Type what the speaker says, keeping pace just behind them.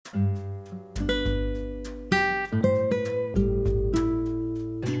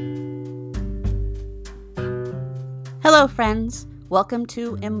Hello, friends. Welcome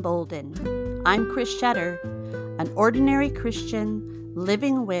to Embolden. I'm Chris Shetter, an ordinary Christian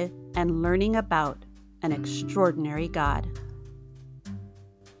living with and learning about an extraordinary God.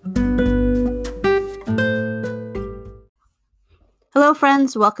 Hello,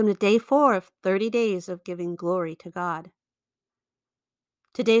 friends. Welcome to day 4 of 30 days of giving glory to God.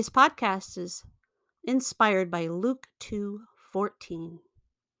 Today's podcast is inspired by Luke 2:14.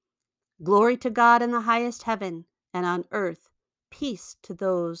 Glory to God in the highest heaven, and on earth peace to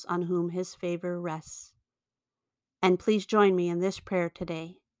those on whom his favor rests. And please join me in this prayer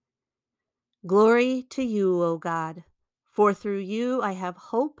today. Glory to you, O God, for through you I have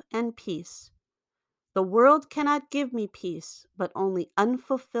hope and peace. The world cannot give me peace, but only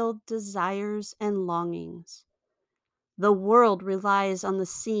unfulfilled desires and longings. The world relies on the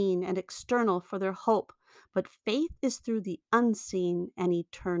seen and external for their hope, but faith is through the unseen and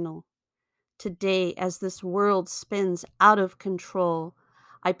eternal. Today, as this world spins out of control,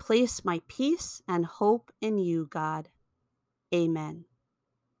 I place my peace and hope in you, God. Amen.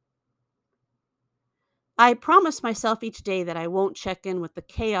 I promise myself each day that I won't check in with the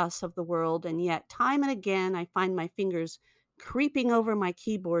chaos of the world, and yet time and again I find my fingers creeping over my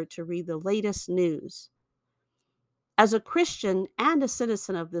keyboard to read the latest news. As a Christian and a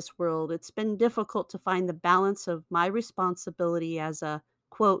citizen of this world, it's been difficult to find the balance of my responsibility as a,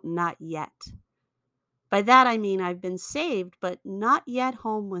 quote, not yet. By that I mean I've been saved, but not yet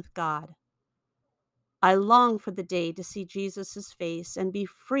home with God. I long for the day to see Jesus' face and be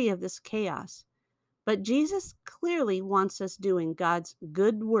free of this chaos. But Jesus clearly wants us doing God's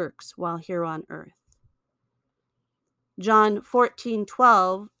good works while here on earth. John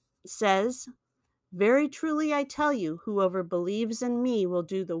 14:12 says, "Very truly I tell you, whoever believes in me will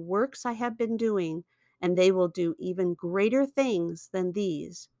do the works I have been doing, and they will do even greater things than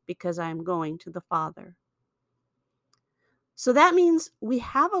these, because I am going to the Father." So that means we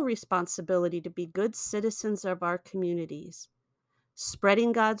have a responsibility to be good citizens of our communities,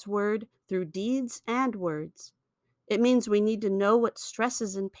 spreading God's word through deeds and words. It means we need to know what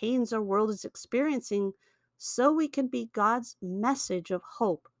stresses and pains our world is experiencing so we can be God's message of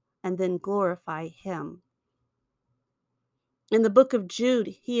hope and then glorify Him. In the book of Jude,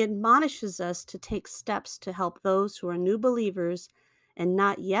 he admonishes us to take steps to help those who are new believers and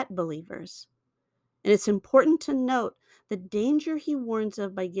not yet believers. And it's important to note the danger he warns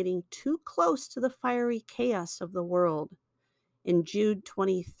of by getting too close to the fiery chaos of the world. In Jude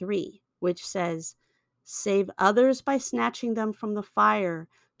 23, which says, "Save others by snatching them from the fire.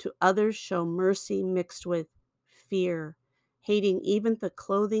 To others show mercy mixed with fear, hating even the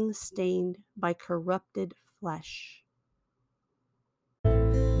clothing stained by corrupted flesh."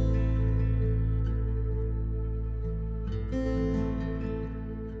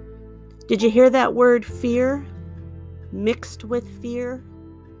 Did you hear that word, fear? Mixed with fear?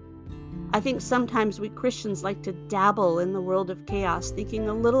 I think sometimes we Christians like to dabble in the world of chaos, thinking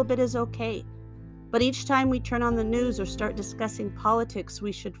a little bit is okay. But each time we turn on the news or start discussing politics,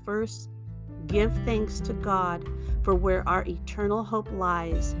 we should first give thanks to God for where our eternal hope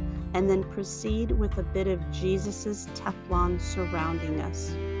lies, and then proceed with a bit of Jesus' Teflon surrounding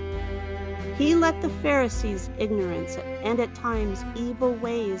us. He let the Pharisees' ignorance and at times evil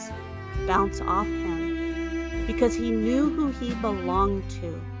ways bounce off him because he knew who he belonged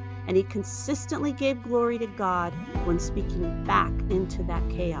to, and he consistently gave glory to God when speaking back into that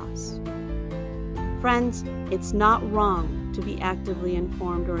chaos. Friends, it's not wrong to be actively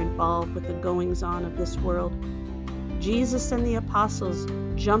informed or involved with the goings-on of this world. Jesus and the apostles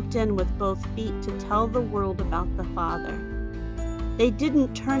jumped in with both feet to tell the world about the Father. They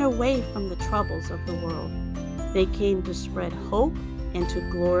didn't turn away from the troubles of the world. They came to spread hope and to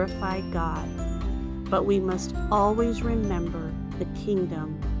glorify God. But we must always remember the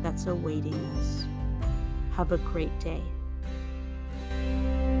kingdom that's awaiting us. Have a great day.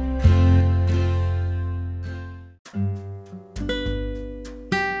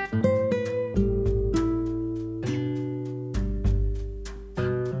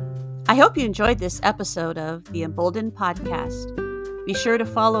 I hope you enjoyed this episode of the Embolden Podcast. Be sure to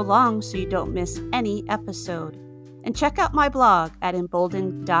follow along so you don't miss any episode. And check out my blog at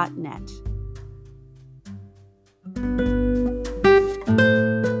embolden.net.